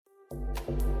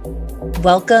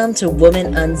Welcome to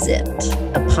Woman Unzipped,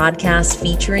 a podcast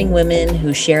featuring women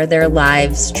who share their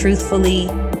lives truthfully,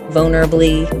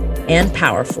 vulnerably, and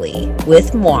powerfully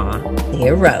with moi,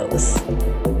 Leah Rose.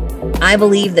 I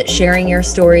believe that sharing your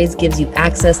stories gives you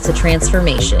access to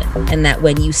transformation, and that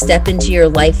when you step into your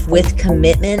life with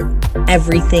commitment,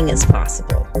 everything is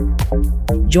possible.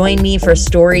 Join me for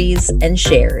stories and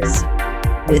shares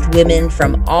with women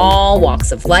from all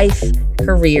walks of life,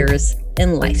 careers,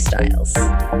 and lifestyles.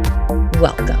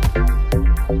 Welcome.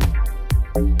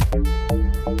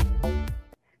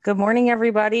 Good morning,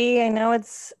 everybody. I know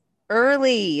it's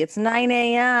early. It's 9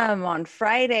 a.m. on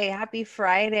Friday. Happy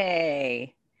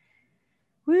Friday.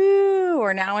 Woo!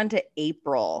 We're now into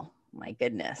April. My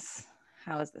goodness.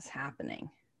 How is this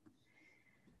happening?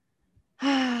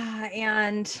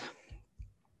 And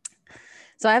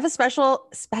so I have a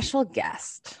special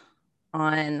guest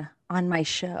on my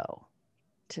show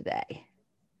today,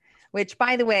 which,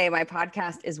 by the way, my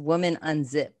podcast is Woman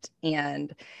Unzipped.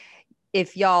 And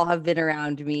if y'all have been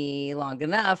around me long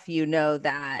enough, you know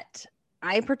that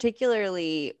I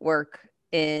particularly work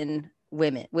with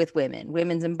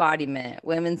women's embodiment,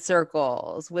 women's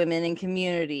circles, women in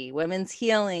community, women's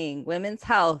healing, women's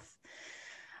health,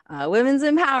 women's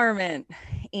empowerment.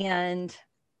 And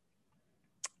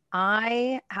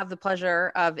I have the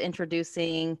pleasure of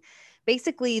introducing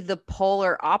basically the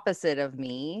polar opposite of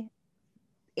me,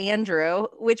 Andrew,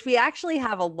 which we actually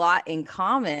have a lot in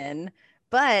common,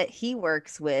 but he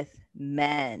works with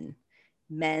men's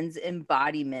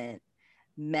embodiment,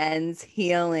 men's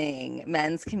healing,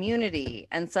 men's community.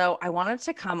 And so I wanted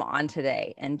to come on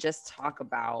today and just talk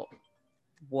about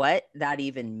what that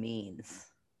even means,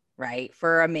 right,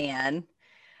 for a man.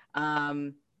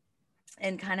 And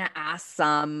kind of ask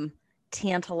some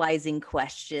tantalizing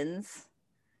questions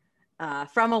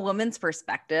from a woman's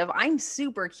perspective. I'm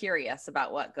super curious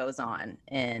about what goes on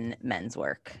in men's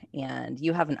work. And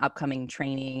you have an upcoming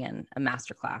training and a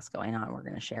masterclass going on. We're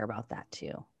going to share about that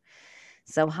too.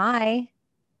 So hi.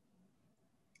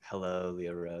 Hello,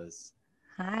 Leah Rose.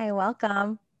 Hi,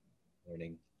 welcome.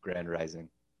 Morning. Grand Rising.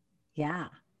 Yeah,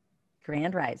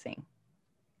 Grand Rising.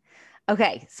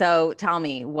 Okay, so tell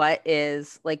me,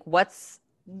 what's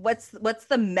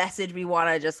the message we want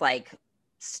to just like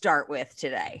start with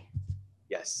today?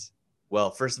 Yes. Well,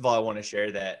 first of all, I want to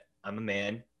share that I'm a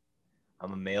man.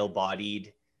 I'm a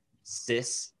male-bodied,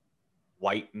 cis,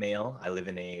 white male. I live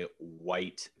in a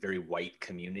very white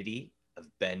community of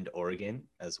Bend, Oregon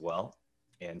as well.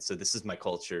 And so this is my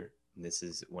culture. And this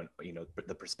is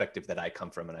the perspective that I come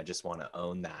from, and I just want to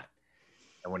own that.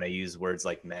 And when I use words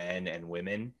like men and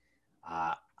women,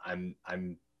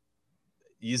 I'm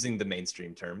using the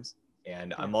mainstream terms,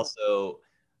 and I'm also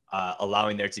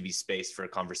allowing there to be space for a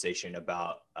conversation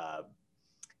about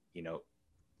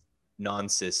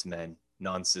non-cis men,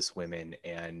 non-cis women,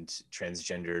 and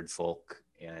transgendered folk,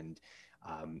 and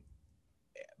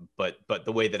but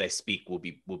the way that I speak will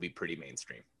be pretty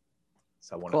mainstream.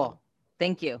 So I want Cool.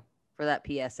 Thank you for that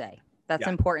PSA. That's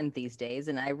important these days.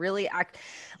 And I really act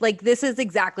like this is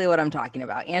exactly what I'm talking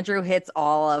about. Andrew hits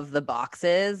all of the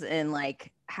boxes and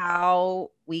like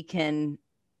how we can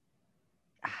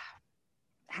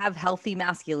have healthy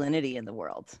masculinity in the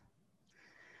world.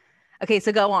 Okay,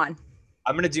 so go on.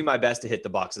 I'm going to do my best to hit the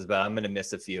boxes, but I'm going to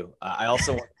miss a few. I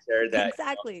also want to share that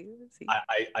exactly.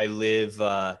 I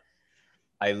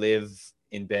live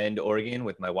in Bend, Oregon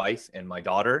with my wife and my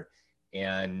daughter.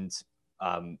 And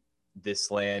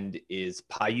this land is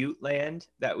Paiute land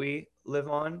that we live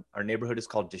on. Our neighborhood is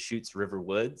called Deschutes River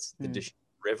Woods. The Deschutes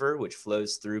River, which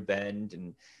flows through Bend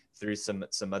and through some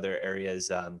other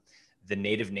areas. The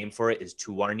native name for it is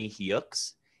Tuwarni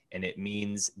Hiux, and it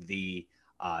means the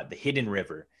hidden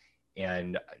river.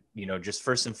 And, just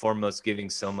first and foremost, giving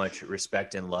so much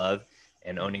respect and love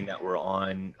and owning that we're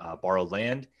on borrowed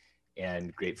land,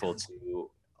 and grateful to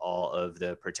all of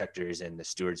the protectors and the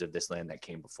stewards of this land that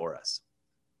came before us.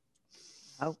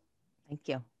 Oh, thank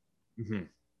you. Mm-hmm.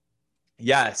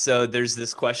 Yeah. So there's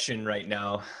this question right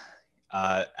now,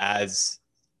 as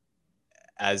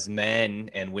men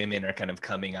and women are kind of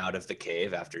coming out of the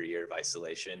cave after a year of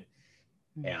isolation,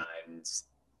 and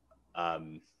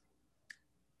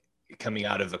coming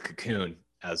out of a cocoon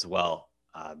as well.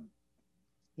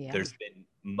 There's been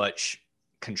much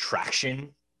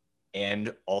contraction,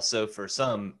 and also for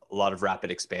some, a lot of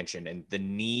rapid expansion, and the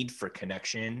need for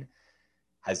connection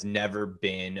has never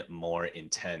been more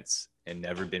intense and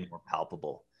never been more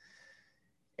palpable.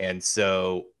 And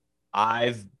so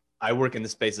I work in the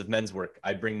space of men's work.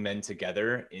 I bring men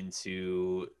together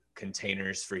into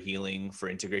containers for healing, for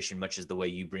integration, much as the way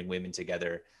you bring women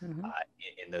together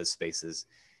in those spaces.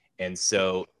 And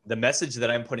so the message that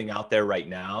I'm putting out there right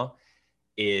now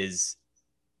is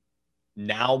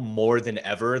now more than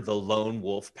ever, the lone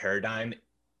wolf paradigm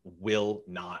will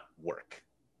not work.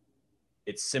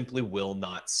 It simply will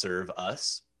not serve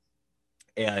us.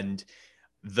 And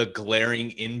the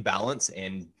glaring imbalance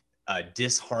and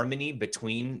disharmony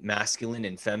between masculine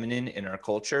and feminine in our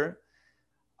culture,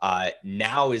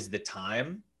 now is the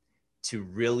time to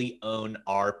really own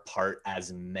our part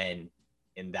as men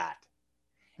in that,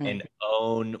 and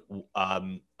own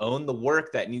the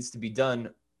work that needs to be done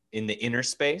in the inner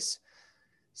space,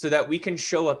 so that we can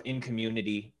show up in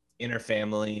community, in our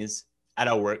families, at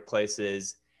our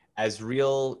workplaces, as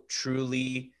real,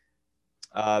 truly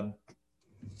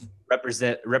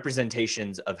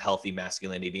representations of healthy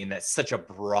masculinity. And that's such a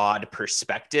broad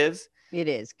perspective. It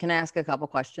is. Can I ask a couple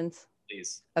questions?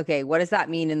 Please. Okay. What does that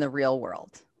mean in the real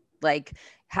world? Like,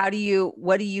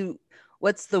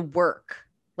 what's the work?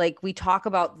 Like, we talk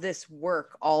about this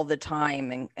work all the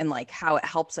time, and like how it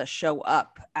helps us show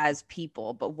up as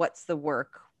people, but what's the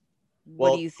work?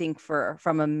 What do you think,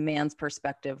 from a man's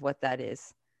perspective, what that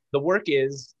is? The work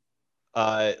is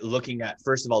looking at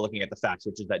the facts,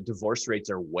 which is that divorce rates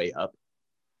are way up.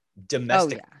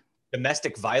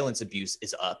 Domestic violence abuse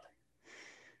is up.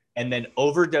 And then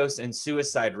overdose and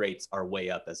suicide rates are way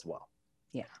up as well.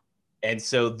 Yeah. And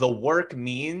so the work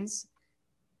means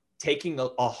taking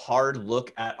a hard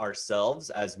look at ourselves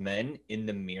as men in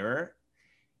the mirror,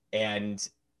 and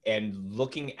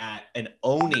looking at and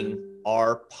owning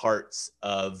our parts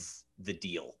of the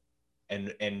deal,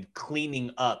 and cleaning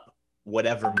up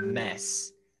whatever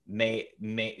mess may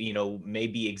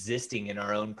be existing in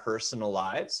our own personal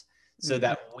lives, so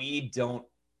that we don't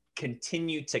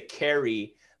continue to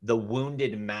carry the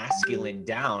wounded masculine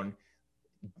down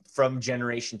from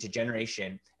generation to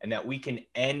generation, and that we can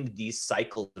end these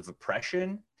cycles of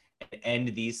oppression and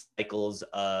end these cycles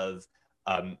of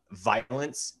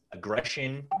violence,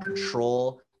 aggression,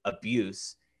 control,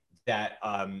 abuse that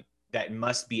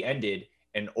must be ended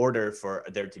in order for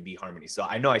there to be harmony. So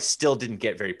I know I still didn't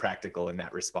get very practical in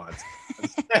that response.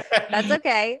 That's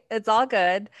okay. It's all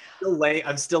good.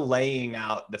 I'm still laying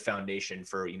out the foundation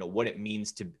for, what it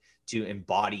means to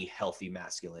embody healthy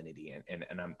masculinity. And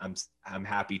I'm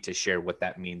happy to share what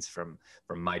that means from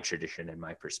my tradition and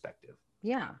my perspective.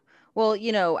 Yeah. Well,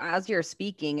 as you're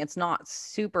speaking, it's not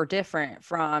super different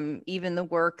from even the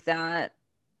work that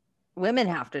women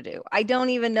have to do. I don't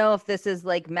even know if this is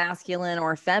like masculine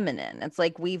or feminine. It's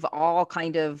like we've all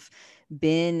kind of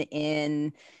been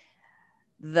in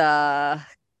the,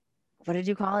 what did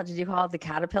you call it? Did you call it the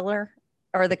caterpillar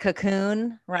or the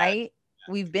cocoon, right?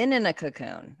 We've been in a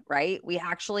cocoon, right? We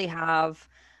actually have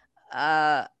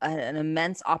an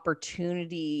immense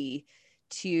opportunity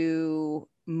to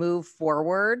move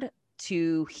forward,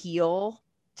 to heal,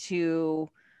 to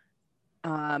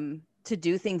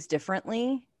do things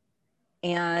differently.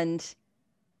 And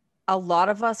a lot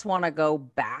of us want to go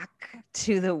back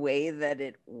to the way that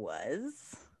it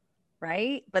was,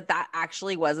 right? But that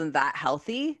actually wasn't that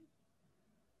healthy.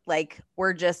 Like,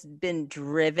 we're just been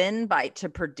driven to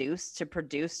produce,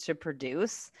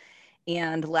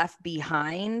 and left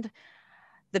behind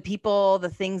the people, the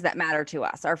things that matter to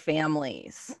us, our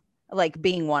families, like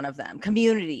being one of them,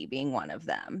 community being one of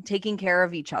them, taking care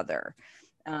of each other.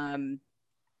 And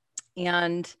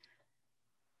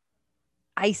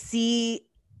I see,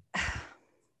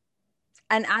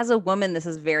 and as a woman, this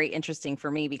is very interesting for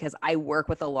me because I work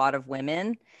with a lot of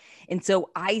women. And so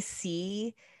I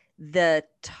see the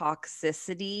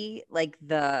toxicity, like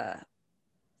the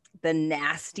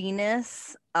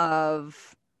nastiness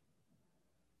of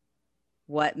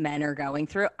what men are going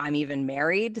through. I'm even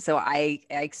married, so I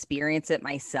experience it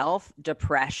myself.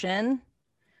 Depression,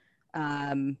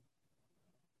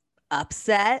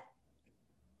 upset,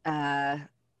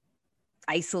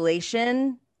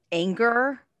 isolation,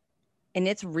 anger, and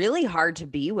it's really hard to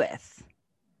be with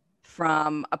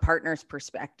from a partner's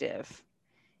perspective.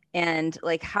 And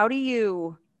like, what do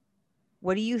you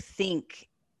think?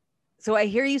 So I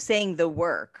hear you saying the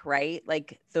work, right?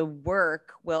 Like the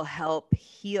work will help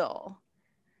heal.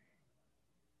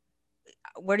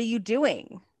 What are you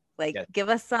doing? Like, yes. Give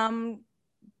us some.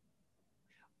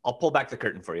 I'll pull back the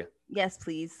curtain for you. Yes,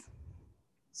 please.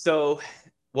 So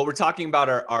what we're talking about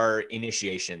are our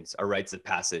initiations, our rites of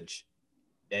passage.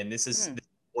 And this is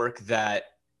work that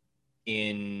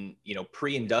in,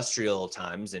 pre-industrial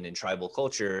times and in tribal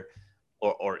culture,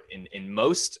 or in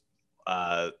most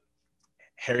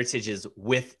heritages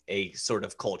with a sort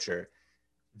of culture,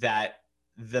 that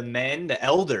the men, the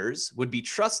elders, would be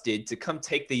trusted to come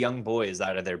take the young boys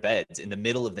out of their beds in the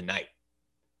middle of the night.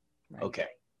 Right. Okay.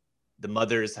 The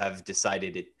mothers have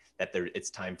decided that it's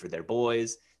time for their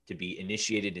boys to be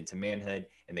initiated into manhood,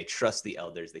 and they trust the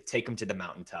elders. They take them to the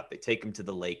mountaintop, they take them to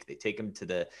the lake, they take them to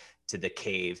the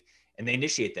cave, and they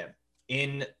initiate them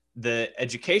in the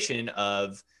education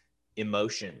of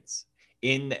emotions,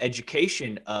 in the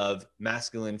education of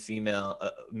masculine, female,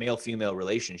 male, female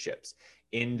relationships,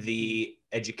 in the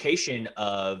education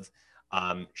of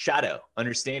shadow,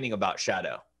 understanding about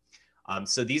shadow.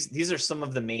 So these are some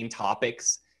of the main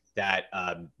topics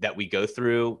that we go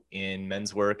through in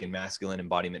men's work and masculine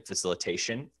embodiment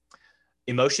facilitation.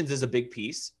 Emotions is a big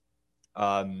piece.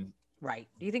 Right.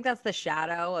 Do you think that's the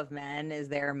shadow of men, is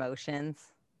their emotions?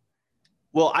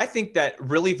 Well, I think that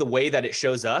really the way that it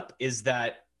shows up is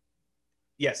that,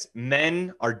 yes,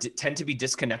 men tend to be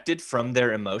disconnected from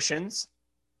their emotions.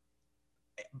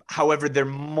 However, they're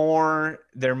more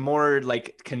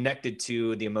like connected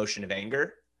to the emotion of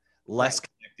anger, less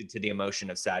connected to the emotion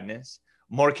of sadness,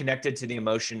 more connected to the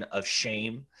emotion of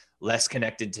shame, less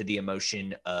connected to the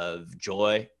emotion of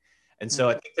joy. And so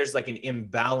I think there's like an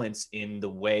imbalance in the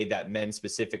way that men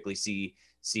specifically see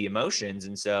emotions.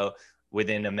 And so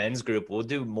within a men's group, we'll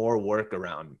do more work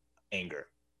around anger,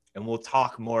 and we'll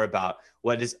talk more about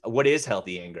what is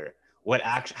healthy anger,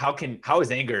 how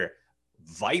is anger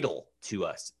vital to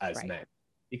us as men.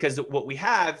 Because what we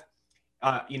have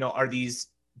are these,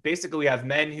 basically we have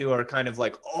men who are kind of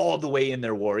like all the way in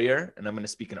their warrior, and I'm going to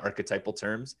speak in archetypal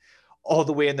terms, all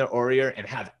the way in their warrior, and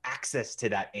have access to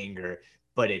that anger,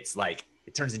 but it's like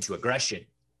it turns into aggression,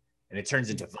 and it turns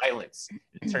into violence,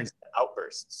 it turns into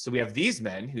outbursts. So we have these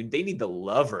men who they need the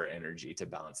lover energy to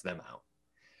balance them out.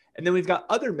 And then we've got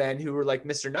other men who are like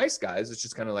Mr. Nice Guys, which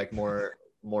is kind of like more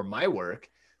my work,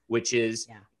 which is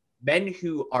men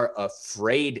who are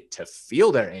afraid to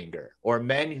feel their anger, or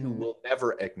men who will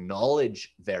never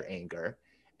acknowledge their anger,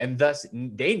 and thus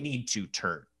they need to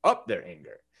turn up their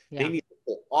anger. They need to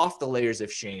pull off the layers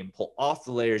of shame, pull off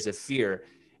the layers of fear,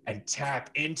 and tap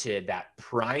into that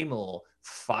primal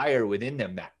fire within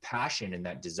them, that passion and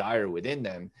that desire within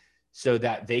them, so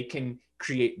that they can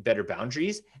create better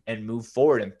boundaries and move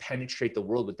forward and penetrate the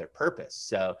world with their purpose.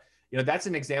 So, that's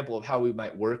an example of how we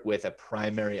might work with a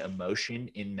primary emotion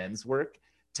in men's work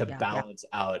to balance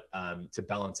out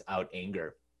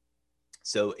anger.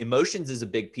 So emotions is a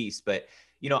big piece, but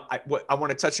I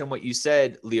want to touch on what you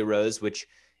said, Leah Rose, which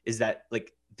is that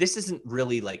like this isn't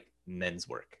really like men's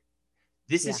work.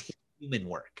 This is human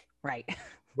work. Right.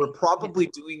 We're probably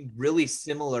doing really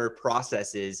similar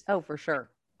processes. Oh, for sure.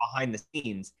 Behind the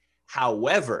scenes.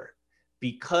 However,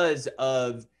 because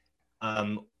of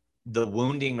the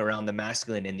wounding around the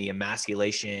masculine and the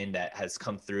emasculation that has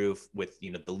come through with,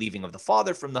 the leaving of the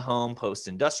father from the home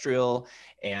post-industrial,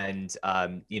 and,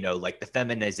 like the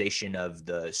feminization of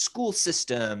the school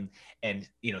system, and,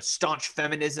 staunch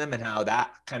feminism and how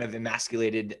that kind of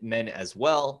emasculated men as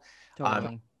well.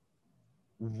 Totally.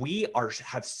 We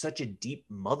have such a deep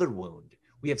mother wound.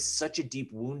 We have such a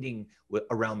deep wounding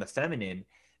around the feminine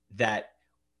that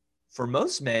for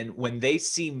most men, when they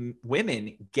see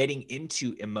women getting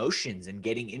into emotions and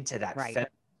getting into that feminine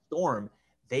storm,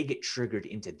 they get triggered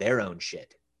into their own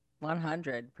shit.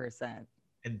 100%.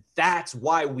 And that's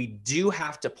why we do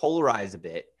have to polarize a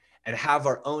bit and have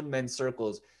our own men's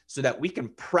circles so that we can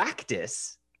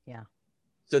practice. Yeah.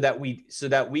 So that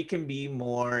we can be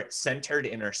more centered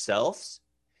in ourselves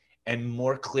and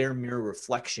more clear mirror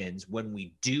reflections when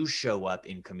we do show up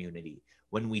in community,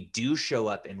 when we do show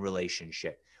up in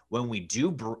relationship, when we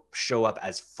do show up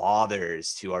as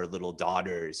fathers to our little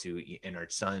daughters and our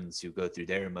sons who go through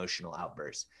their emotional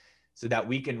outbursts, so that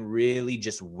we can really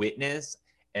just witness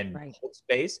and hold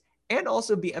space, and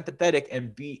also be empathetic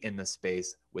and be in the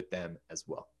space with them as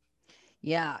well.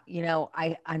 Yeah.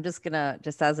 I'm just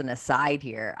as an aside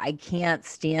here, I can't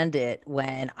stand it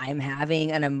when I'm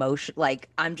having an emotion. Like,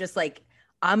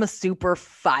 I'm a super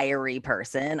fiery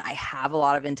person. I have a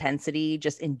lot of intensity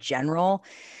just in general.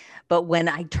 But when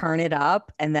I turn it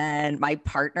up and then my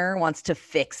partner wants to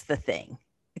fix the thing,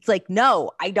 it's like,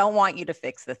 no, I don't want you to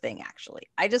fix the thing. Actually,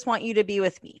 I just want you to be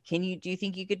with me. Do you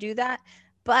think you could do that?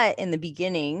 But in the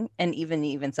beginning, and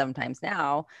even sometimes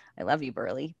now, I love you,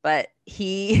 Burley, but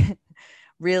he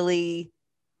really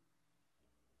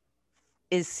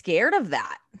is scared of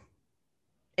that,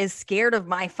 is scared of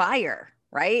my fire,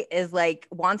 right? Is like,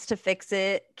 wants to fix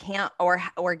it, can't,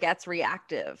 or gets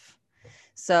reactive.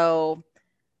 So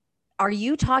are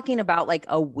you talking about like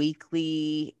a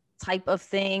weekly type of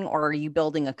thing, or are you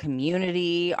building a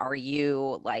community? Are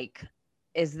you like,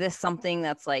 is this something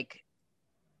that's like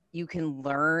you can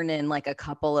learn in like a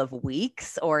couple of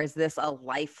weeks, or is this a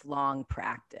lifelong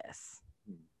practice?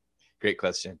 Great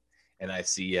question. And I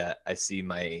see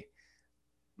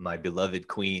my beloved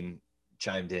queen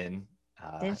chimed in.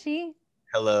 Did she?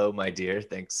 Hello, my dear.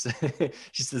 Thanks.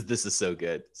 She says, this is so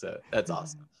good. So that's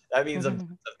awesome. That means I'm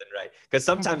doing something right. Because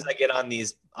sometimes I get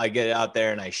out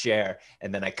there and I share,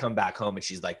 and then I come back home and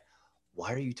she's like,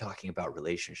 why are you talking about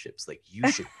relationships? Like, you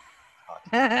should talk.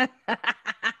 But,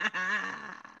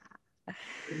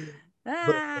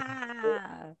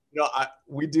 Ah.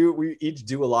 we each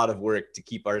do a lot of work to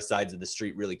keep our sides of the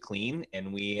street really clean.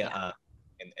 And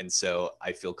and so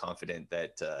I feel confident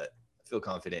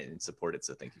and supported.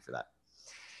 So thank you for that.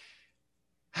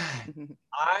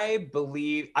 I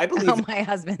believe Oh, my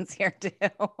husband's here too.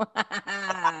 Oh,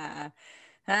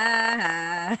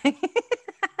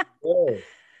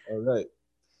 all right.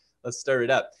 Let's stir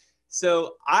it up.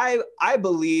 So I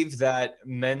believe that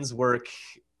men's work.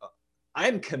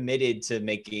 I'm committed to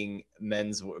making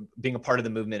being a part of the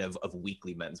movement of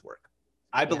weekly men's work.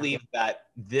 I believe that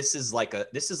this is like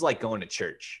going to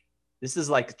church. This is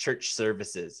like church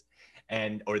services,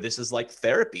 or this is like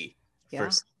therapy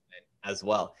for some men as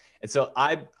well. And so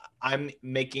I'm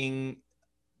making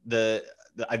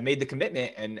I've made the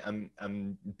commitment, and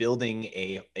I'm building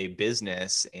a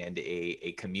business and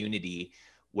a community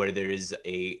where there's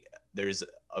a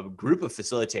group of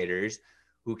facilitators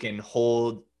who can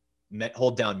hold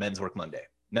down Men's Work Monday.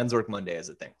 Men's Work Monday is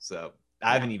a thing. So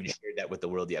I haven't even shared that with the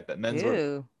world yet, but Men's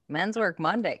Work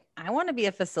Monday. I want to be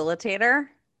a facilitator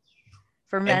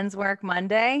for Men's Work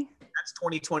Monday. That's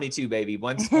 2022, baby.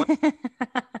 Once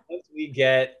we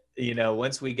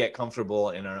get comfortable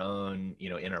in our own,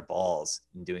 in our balls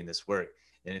and doing this work,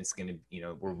 then it's going to,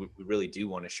 we really do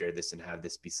want to share this and have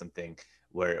this be something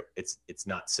where it's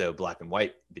not so black and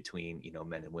white between,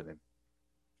 men and women.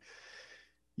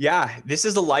 Yeah, this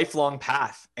is a lifelong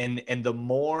path. And the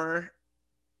more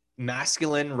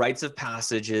masculine rites of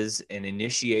passages and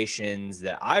initiations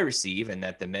that I receive, and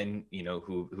that the men,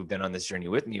 who've been on this journey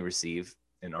with me receive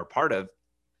and are part of,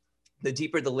 the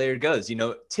deeper the layer goes.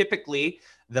 Typically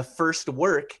the first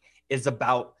work is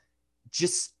about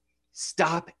just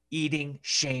stop eating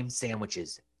shame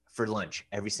sandwiches for lunch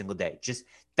every single day.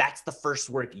 That's the first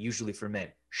work usually for men.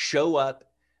 Show up,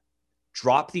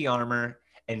 drop the armor,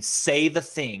 and say the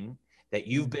thing that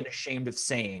you've been ashamed of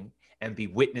saying, and be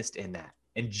witnessed in that.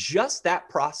 And just that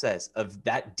process of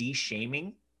that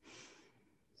de-shaming,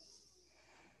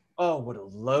 oh, what a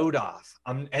load off.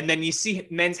 And then you see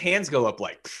men's hands go up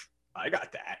like, I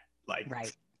got that. Like,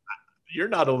 right. You're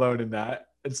not alone in that.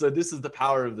 And so this is the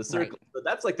power of the circle. Right. So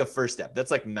that's like the first step.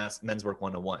 That's like Men's Work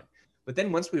 101. But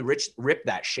then once we rip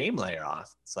that shame layer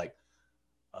off, it's like,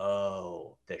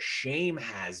 oh, the shame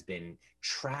has been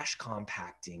trash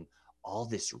compacting all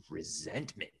this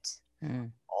resentment,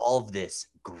 all of this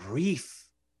grief,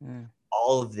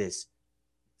 all of this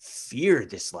fear,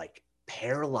 this like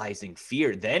paralyzing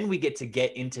fear. Then we get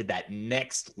into that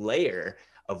next layer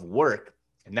of work.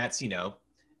 And that's,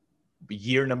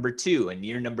 year number 2 and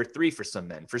year number 3 for some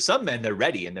men. For some men, they're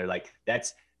ready and they're like,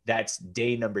 that's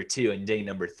day number 2 and day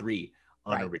number 3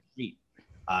 on a retreat.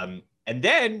 And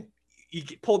then you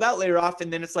pull that layer off,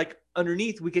 and then it's like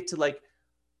underneath we get to like,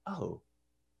 oh,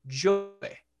 joy.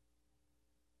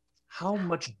 How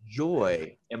much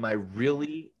joy am I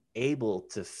really able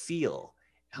to feel?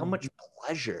 How much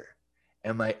pleasure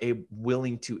am I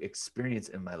willing to experience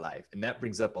in my life? And that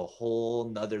brings up a whole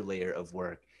nother layer of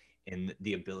work in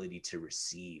the ability to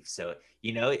receive. So,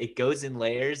 it goes in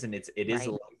layers, and it is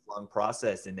a lifelong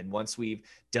process. And then once we've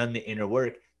done the inner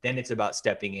work, then it's about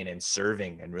stepping in and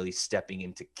serving and really stepping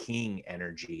into king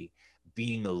energy,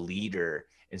 being a leader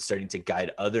and starting to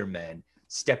guide other men,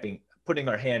 putting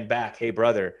our hand back. Hey,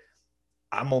 brother,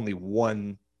 I'm only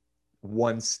one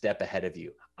step ahead of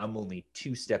you. I'm only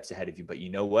 2 steps ahead of you. But you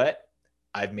know what?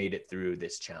 I've made it through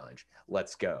this challenge.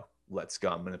 Let's go.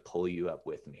 I'm going to pull you up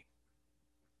with me.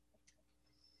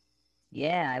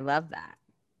 Yeah, I love that.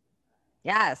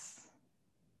 Yes.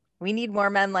 We need more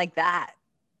men like that.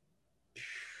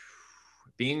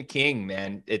 Being king,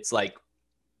 man, it's like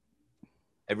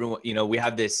everyone, we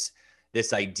have this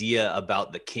idea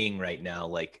about the king right now.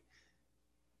 Like,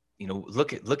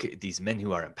 look at these men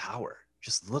who are in power.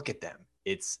 Just look at them.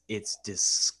 It's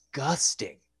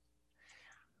disgusting.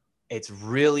 It's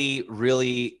really,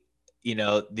 really,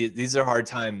 these are hard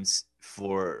times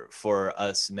for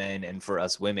us men and for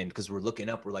us women, because we're looking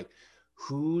up. We're like,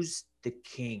 who's the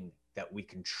king that we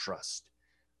can trust?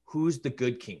 Who's the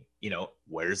good king?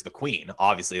 Where's the queen?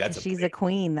 Obviously, she's a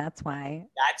queen. That's why.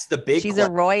 That's the big. She's a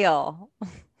royal.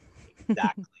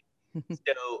 Exactly.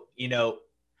 So,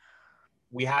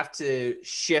 we have to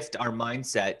shift our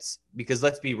mindsets, because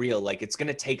let's be real, like, it's going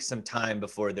to take some time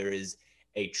before there is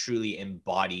a truly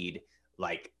embodied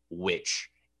like witch,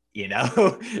 in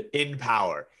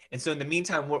power. And so in the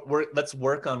meantime, let's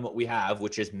work on what we have,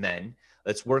 which is men.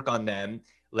 Let's work on them.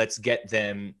 Let's get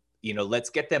them, let's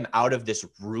get them out of this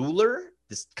ruler,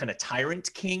 this kind of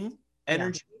tyrant king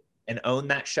energy, and own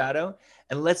that shadow.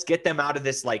 And let's get them out of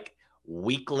this like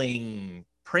weakling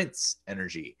prince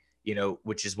energy,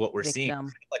 which is what we're seeing,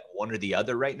 like one or the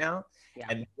other right now. Yeah.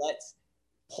 And let's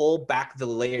pull back the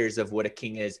layers of what a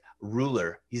king is.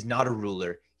 Ruler. He's not a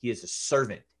ruler. He is a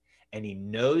servant, and he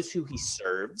knows who he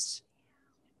serves,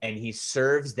 and he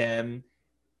serves them,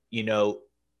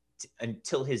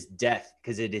 until his death,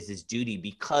 because it is his duty,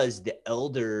 because the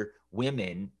elder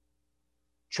women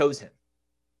chose him.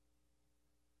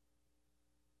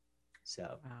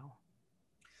 So, wow.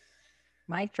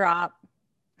 Mic drop.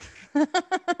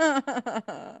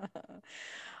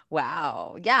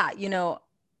 Wow. Yeah.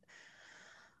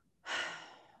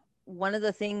 One of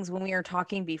the things when we were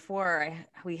talking before,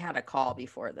 we had a call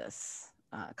before this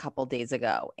a couple days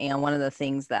ago. And one of the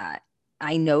things that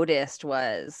I noticed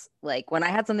was like, when I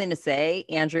had something to say,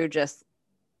 Andrew just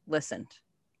listened.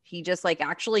 He just like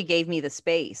actually gave me the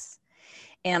space.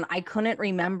 And I couldn't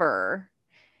remember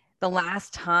the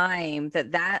last time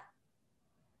that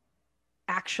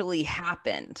actually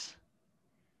happened,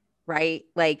 right?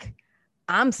 Like,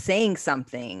 I'm saying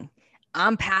something,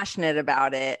 I'm passionate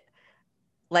about it.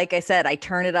 Like I said, I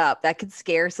turn it up. That could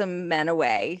scare some men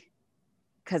away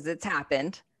because it's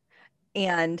happened.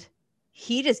 And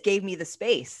he just gave me the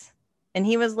space. And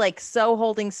he was like so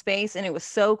holding space, and it was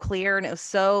so clear, and it was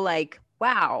so like,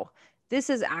 wow, this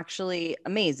is actually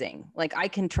amazing. Like, I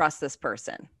can trust this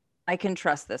person. I can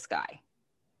trust this guy.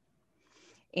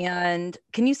 And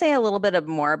can you say a little bit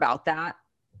more about that?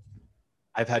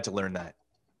 I've had to learn that.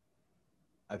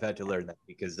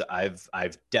 Because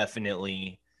I've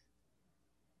definitely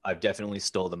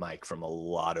stole the mic from a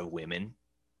lot of women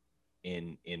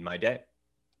in my day.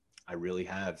 I really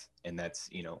have. And that's,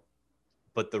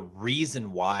 but the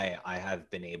reason why I have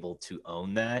been able to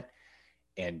own that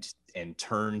and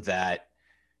turn that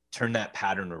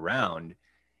pattern around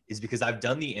is because I've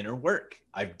done the inner work.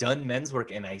 I've done men's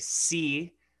work, and I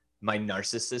see my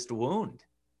narcissist wound,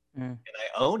 and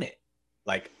I own it.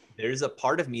 Like, there's a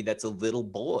part of me that's a little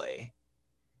boy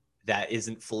that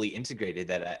isn't fully integrated,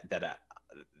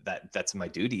 that's my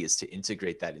duty, is to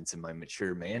integrate that into my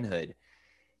mature manhood,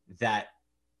 that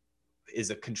is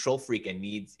a control freak and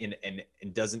needs and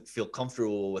doesn't feel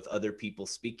comfortable with other people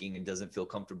speaking, and doesn't feel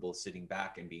comfortable sitting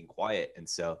back and being quiet. And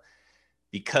so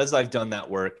because I've done that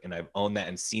work, and I've owned that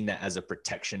and seen that as a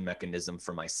protection mechanism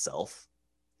for myself,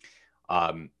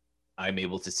 I'm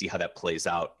able to see how that plays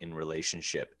out in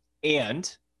relationship.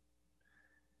 And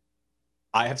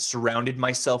I have surrounded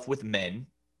myself with men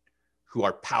who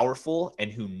are powerful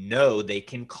and who know they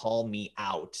can call me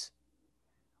out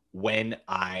when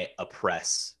I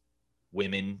oppress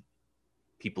women,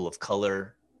 people of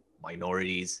color,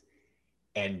 minorities,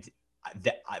 and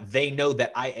they know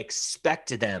that I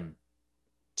expect them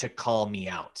to call me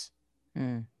out.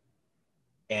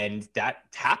 And that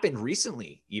happened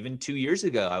recently. Even 2 years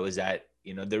ago, I was at,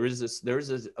 there was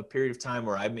a period of time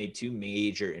where I made 2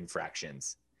 major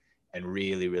infractions and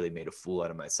really, really made a fool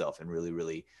out of myself, and really,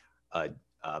 really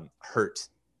hurt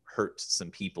some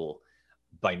people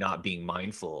by not being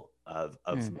mindful of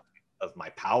my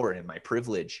power and my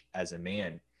privilege as a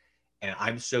man. And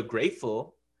I'm so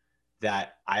grateful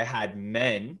that I had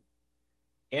men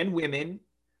and women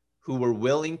who were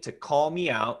willing to call me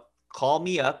out, call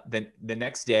me up the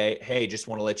next day. Hey, just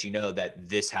want to let you know that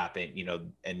this happened,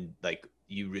 and like,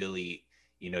 you really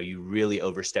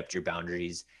overstepped your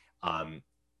boundaries,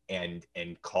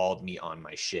 and called me on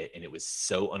my shit. And it was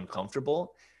so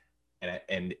uncomfortable.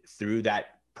 And through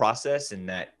that process, and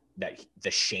that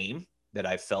the shame that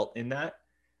I felt in that,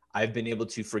 I've been able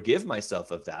to forgive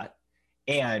myself of that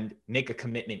and make a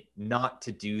commitment not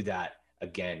to do that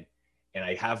again. And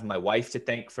I have my wife to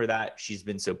thank for that. She's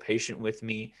been so patient with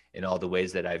me in all the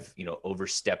ways that I've,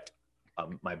 overstepped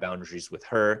my boundaries with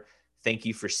her. Thank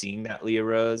you for seeing that, Leah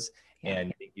Rose. Yeah.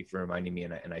 And thank you for reminding me.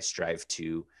 And I strive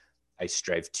to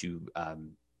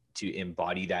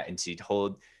embody that, and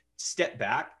to step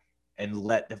back and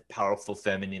let the powerful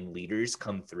feminine leaders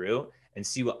come through and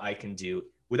see what I can do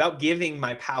without giving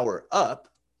my power up.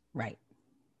 Right.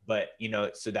 But,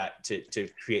 so that to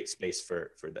create space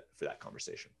for that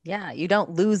conversation. Yeah. You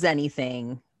don't lose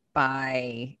anything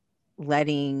by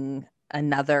letting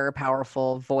another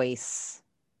powerful voice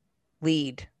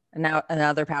lead,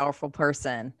 another powerful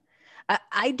person.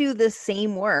 I do the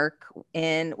same work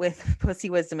with Pussy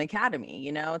Wisdom Academy.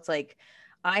 It's like,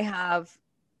 I have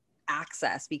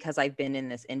access, because I've been in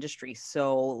this industry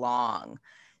so long.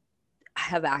 I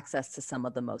have access to some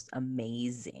of the most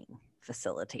amazing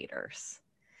facilitators.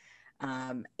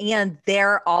 And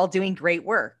they're all doing great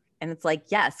work. And it's like,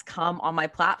 yes, come on my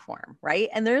platform, right?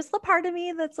 And there's the part of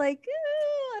me that's like,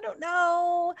 I don't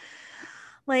know.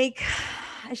 Like,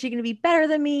 is she going to be better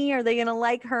than me? Are they going to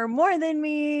like her more than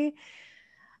me?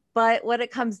 But what it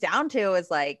comes down to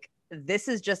is like, this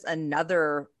is just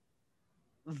another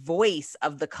voice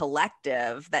of the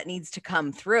collective that needs to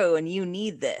come through. And you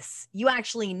need this. You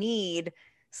actually need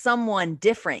someone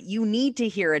different. You need to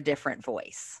hear a different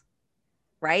voice,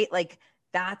 right? Like,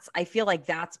 I feel like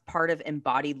that's part of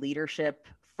embodied leadership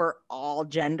for all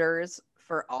genders,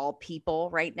 for all people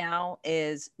right now,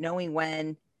 is knowing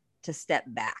when to step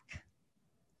back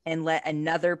and let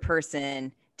another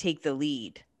person take the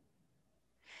lead.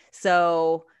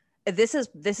 So this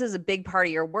is a big part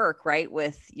of your work, right?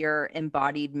 With your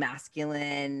embodied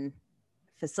masculine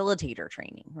facilitator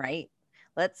training, right?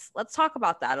 Let's talk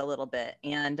about that a little bit.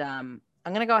 And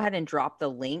I'm going to go ahead and drop the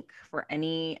link for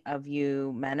any of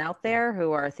you men out there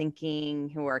who are thinking,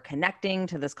 who are connecting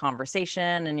to this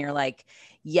conversation. And you're like,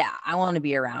 yeah, I want to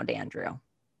be around Andrew.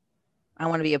 I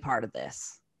want to be a part of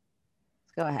this.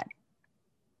 Go ahead.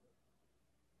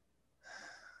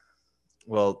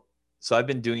 Well, so I've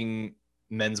been doing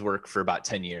men's work for about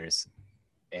 10 years.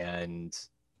 And,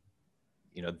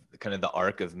 you know, kind of the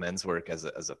arc of men's work as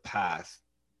a path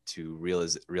to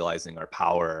realizing our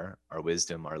power, our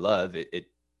wisdom, our love, it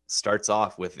starts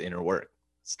off with inner work.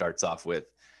 Starts off with,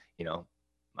 you know,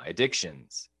 my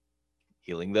addictions,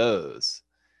 healing those,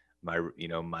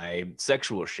 my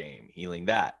sexual shame, healing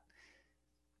that.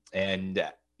 And,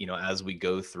 you know, as we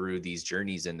go through these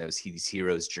journeys and these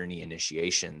heroes journey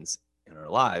initiations in our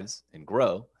lives and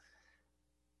grow,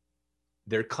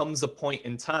 there comes a point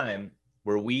in time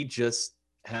where we just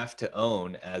have to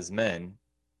own as men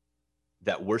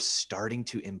that we're starting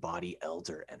to embody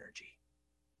elder energy.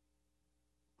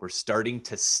 We're starting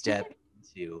to step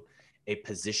into a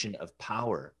position of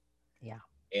power. Yeah.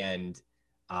 And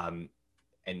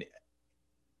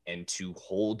to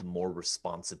hold more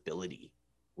responsibility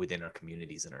within our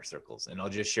communities and our circles. And I'll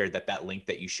just share that link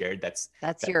that you shared, that's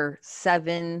your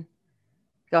 7.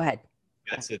 Go ahead.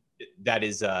 That's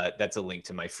a link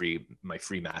to my free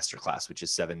masterclass, which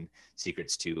is 7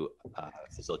 secrets to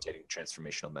facilitating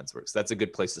transformational men's work. So that's a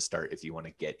good place to start if you want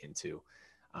to get into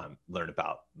learn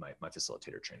about my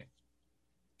facilitator training.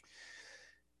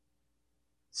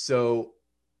 So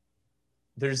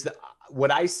there's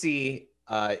what I see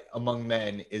among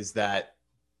men is that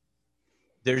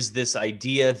there's this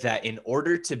idea that in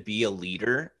order to be a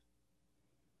leader,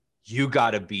 you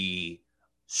got to be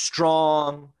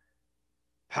strong,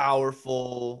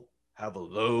 powerful, have a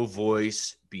low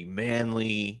voice, be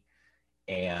manly,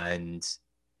 and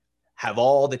have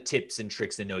all the tips and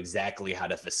tricks and know exactly how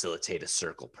to facilitate a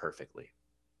circle perfectly.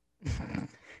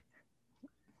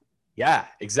 Yeah,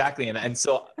 exactly. And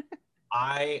so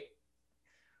I'm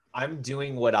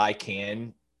doing what I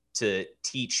can to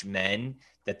teach men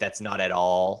that that's not at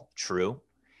all true.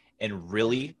 And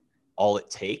really all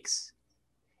it takes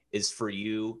is for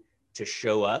you to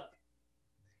show up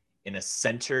in a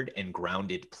centered and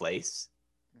grounded place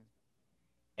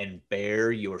and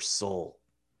bare your soul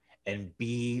and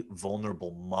be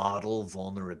vulnerable, model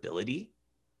vulnerability.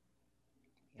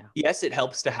 Yeah. Yes, it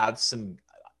helps to have some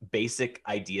basic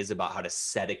ideas about how to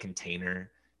set a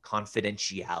container,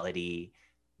 confidentiality,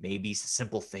 maybe a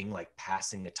simple thing like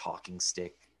passing a talking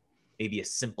stick, maybe a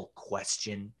simple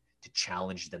question to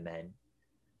challenge the men.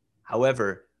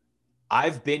 However,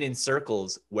 I've been in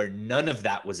circles where none of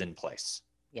that was in place.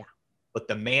 Yeah. But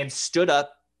the man stood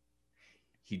up,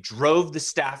 he drove the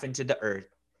staff into the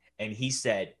earth, and he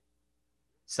said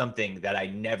something that I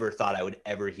never thought I would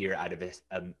ever hear out of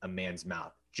a man's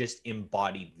mouth. Just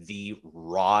embodied the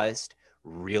rawest,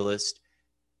 realest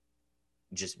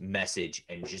just message,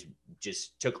 and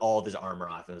just took all of his armor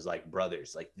off and was like,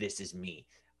 brothers, like, this is me.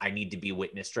 I need to be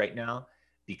witnessed right now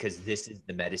because this is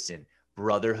the medicine.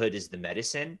 Brotherhood is the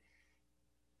medicine.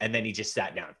 And then he just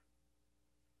sat down.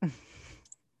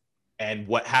 And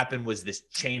what happened was this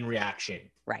chain reaction.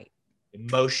 Right.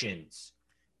 Emotions,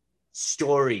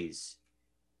 stories,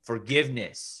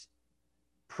 forgiveness,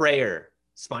 prayer,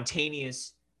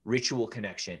 spontaneous ritual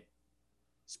connection,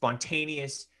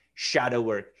 spontaneous shadow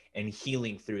work, and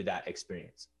healing through that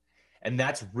experience. And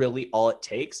that's really all it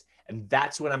takes. And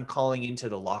that's what I'm calling into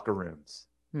the locker rooms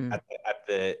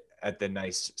at the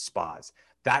nice spas.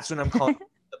 That's what I'm calling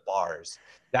the bars.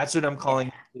 That's what I'm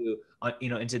calling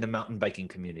into the mountain biking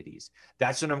communities.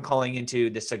 That's what I'm calling into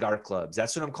the cigar clubs.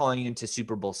 That's what I'm calling into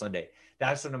Super Bowl Sunday.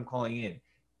 That's what I'm calling in.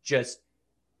 Just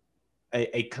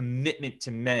a commitment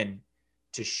to men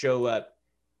to show up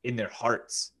in their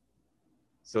hearts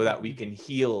so that we can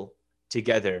heal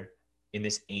together in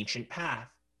this ancient path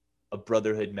of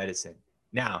brotherhood medicine.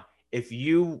 Now, if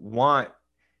you want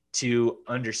to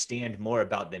understand more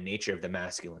about the nature of the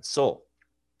masculine soul,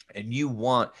 and you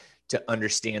want to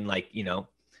understand, like,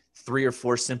 3 or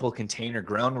 4 simple container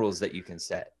ground rules that you can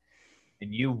set,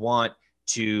 and you want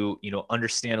to,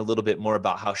 understand a little bit more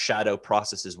about how shadow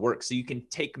processes work, so you can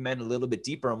take men a little bit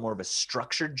deeper on more of a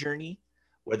structured journey,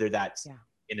 whether that's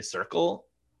in a circle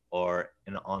or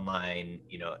an online,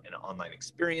 an online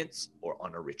experience or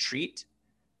on a retreat.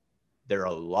 There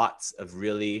are lots of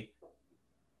really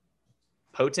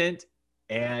potent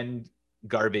and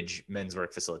garbage men's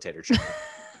work facilitator training.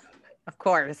 Of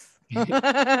course.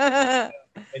 And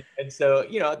so,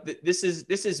 this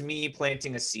is me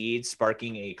planting a seed,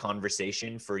 sparking a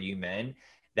conversation for you men,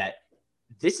 that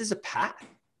this is a path.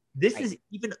 This is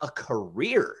even a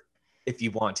career if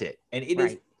you want it. And it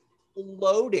is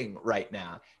exploding right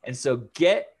now. And so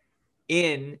get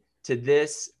into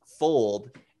this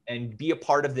fold and be a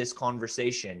part of this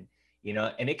conversation,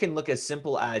 and it can look as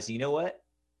simple as, you know what?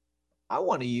 I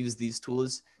want to use these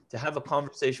tools to have a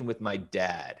conversation with my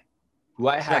dad, who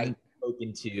I haven't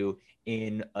spoken to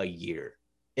in a year.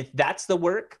 If that's the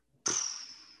work,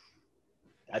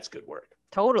 that's good work.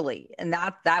 Totally. And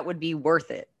that would be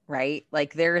worth it, right?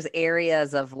 Like, there's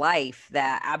areas of life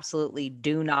that absolutely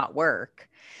do not work,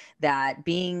 that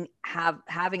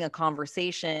having a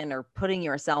conversation or putting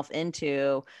yourself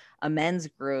into a men's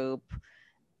group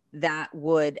that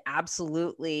would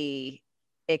absolutely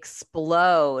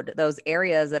explode those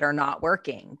areas that are not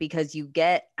working, because you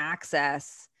get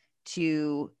access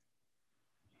to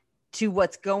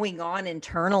what's going on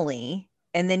internally,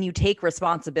 and then you take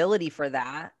responsibility for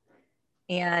that.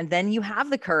 And then you have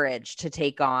the courage to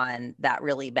take on that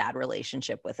really bad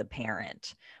relationship with a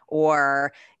parent,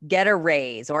 or get a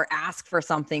raise, or ask for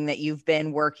something that you've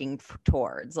been working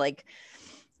towards. Like,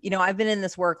 I've been in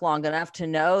this work long enough to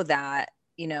know that,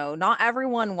 not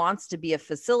everyone wants to be a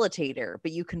facilitator,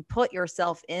 but you can put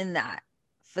yourself in that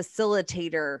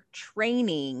facilitator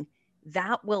training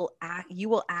that you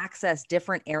will access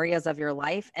different areas of your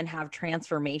life and have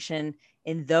transformation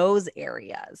in those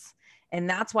areas. And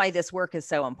that's why this work is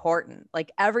so important.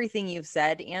 Like, everything you've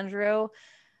said, Andrew,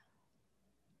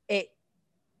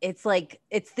 it's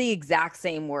the exact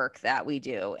same work that we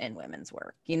do in women's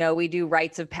work. We do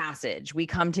rites of passage. We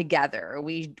come together.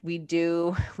 We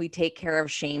take care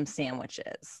of shame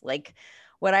sandwiches. Like,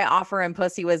 what I offer in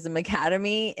Pussy Wisdom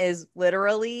Academy is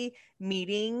literally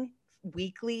meeting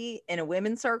weekly in a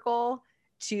women's circle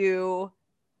to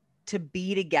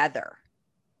be together.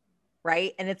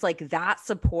 Right. And it's like that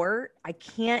support. I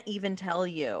can't even tell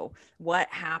you what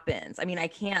happens. I mean,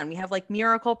 we have like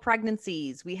miracle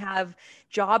pregnancies. We have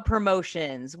job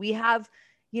promotions. We have,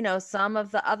 some of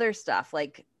the other stuff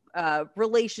like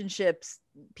relationships,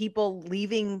 people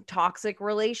leaving toxic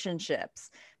relationships,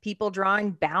 people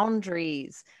drawing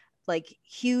boundaries, like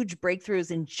huge breakthroughs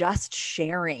in just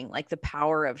sharing, like the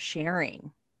power of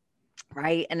sharing.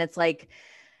 Right. And it's like,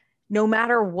 no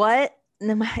matter what,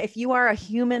 if you are a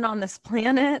human on this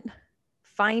planet,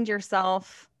 find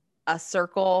yourself a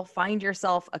circle, find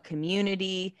yourself a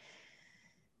community.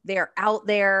 They're out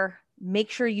there. Make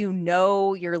sure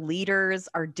your leaders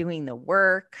are doing the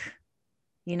work.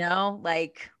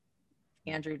 Like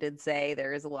Andrew did say,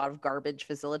 there is a lot of garbage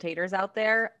facilitators out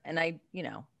there. And I,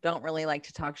 don't really like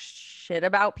to talk shit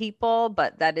about people,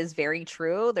 but that is very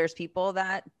true. There's people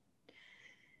that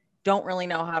don't really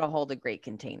know how to hold a great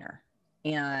container.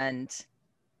 And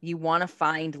you want to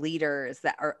find leaders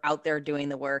that are out there doing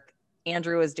the work.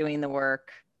 Andrew is doing the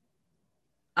work.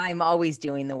 I'm always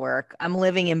doing the work. I'm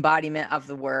living embodiment of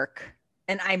the work,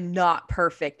 and I'm not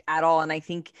perfect at all. And I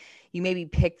think you maybe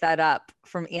picked that up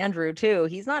from Andrew too.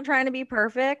 He's not trying to be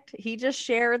perfect. He just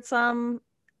shared some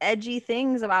edgy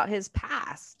things about his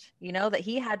past, that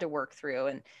he had to work through.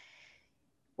 And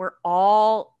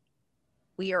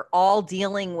we are all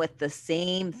dealing with the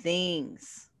same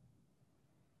things.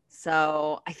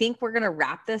 So I think we're going to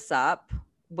wrap this up.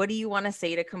 What do you want to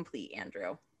say to complete,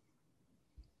 Andrew?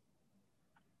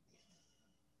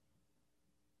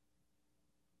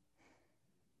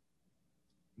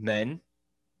 Men,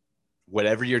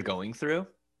 whatever you're going through,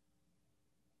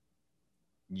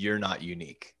 you're not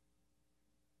unique.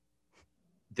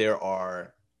 There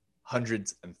are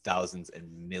hundreds and thousands and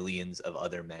millions of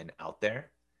other men out there.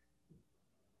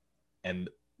 And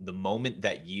the moment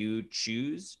that you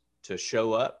choose to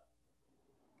show up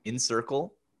in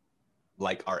circle,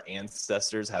 like our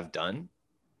ancestors have done,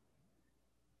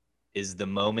 is the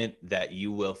moment that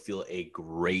you will feel a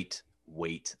great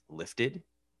weight lifted.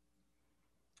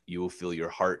 You will feel your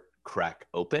heart crack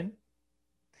open,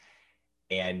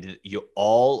 and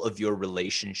all of your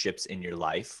relationships in your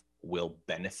life will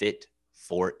benefit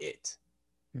for it.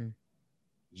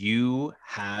 you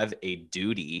have a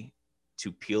duty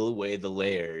to peel away the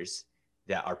layers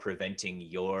that are preventing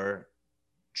your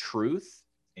truth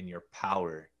and your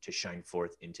power to shine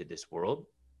forth into this world.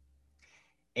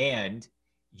 And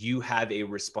you have a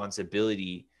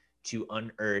responsibility to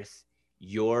unearth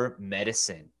your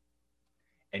medicine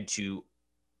and to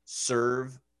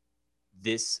serve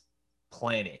this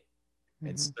planet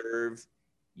and serve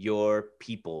your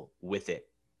people with it.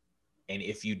 And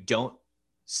if you don't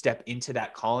step into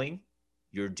that calling,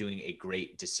 you're doing a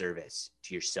great disservice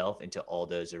to yourself and to all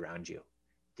those around you.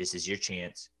 This is your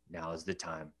chance. Now is the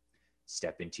time.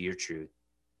 Step into your truth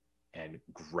and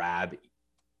grab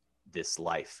this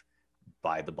life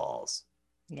by the balls.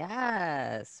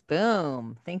 Yes.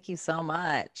 Boom. Thank you so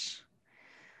much.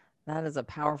 That is a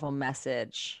powerful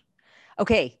message.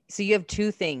 Okay. So you have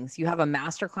two things. You have a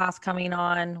masterclass coming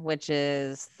on, which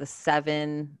is the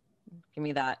 7. Give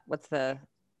me that. What's the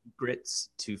Secrets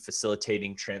to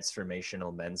Facilitating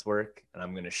Transformational Men's Work? And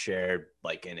I'm going to share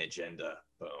like an agenda.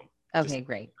 Boom. Okay, Just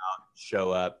great.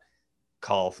 Show up,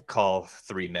 call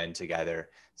 3 men together,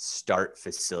 start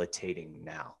facilitating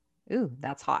now. Ooh,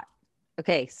 that's hot.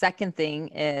 Okay. Second thing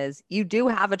is you do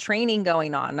have a training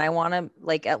going on. I want to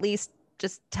like at least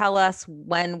just tell us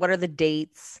what are the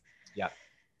dates? Yeah.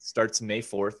 Starts May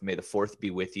 4th. May the 4th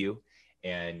be with you.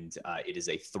 And it is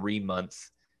a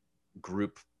 3-month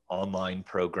group online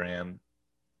program,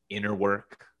 inner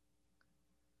work,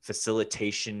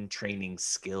 facilitation training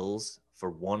skills for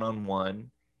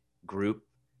one-on-one group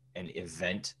and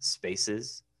event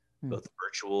spaces, both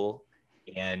virtual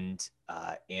and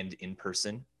in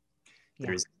person. Yeah.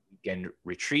 There's a weekend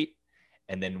retreat,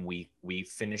 and then we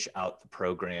finish out the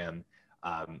program,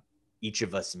 each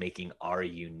of us making our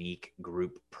unique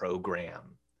group program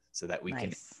so that we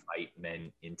can invite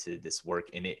men into this work.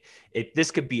 And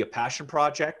this could be a passion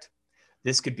project.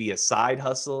 This could be a side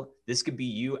hustle. This could be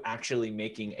you actually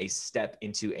making a step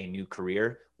into a new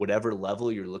career, whatever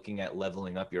level you're looking at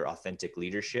leveling up your authentic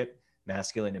leadership.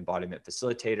 Masculine Embodiment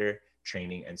Facilitator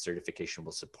training and certification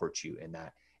will support you in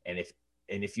that. And if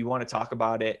you want to talk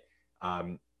about it,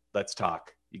 let's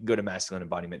talk. You can go to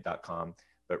masculineembodiment.com,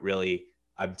 but really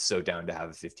I'm so down to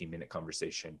have a 15-minute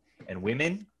conversation. And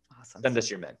women, awesome. Send us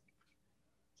your men.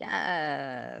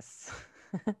 Yes.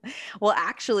 Well,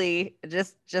 actually,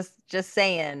 just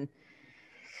saying,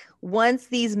 once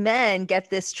these men get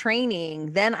this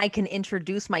training, then I can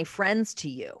introduce my friends to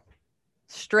you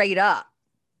straight up.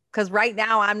 Because right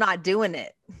now I'm not doing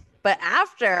it, but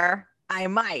after I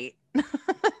might.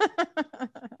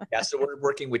 Yeah, so we're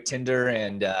working with Tinder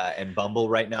and Bumble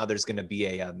right now. There's going to be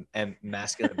a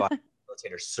masculine embodiment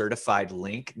facilitator certified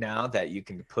link now that you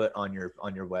can put on your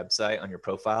website, on your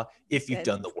profile, if you've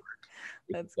done the work.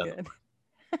 That's good.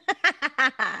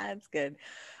 That's good.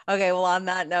 Okay, well, on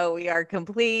that note, we are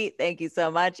complete. Thank you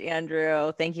so much,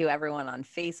 Andrew. Thank you, everyone on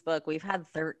Facebook. We've had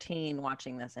 13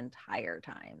 watching this entire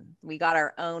time. We got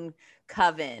our own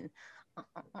coven.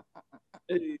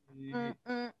 Thank you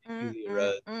for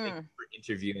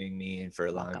interviewing me and for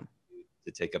allowing me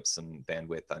to take up some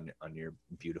bandwidth on your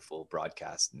beautiful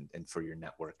broadcast and for your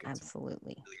network. It's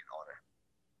absolutely really an honor.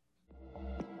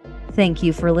 Thank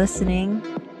you for listening.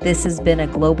 This has been a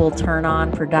Global Turn On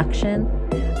production.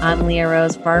 I'm Leah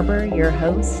Rose Barber, your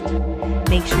host.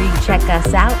 Make sure you check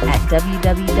us out at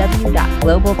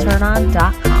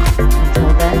www.globalturnon.com.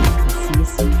 Until then, see you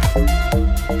soon.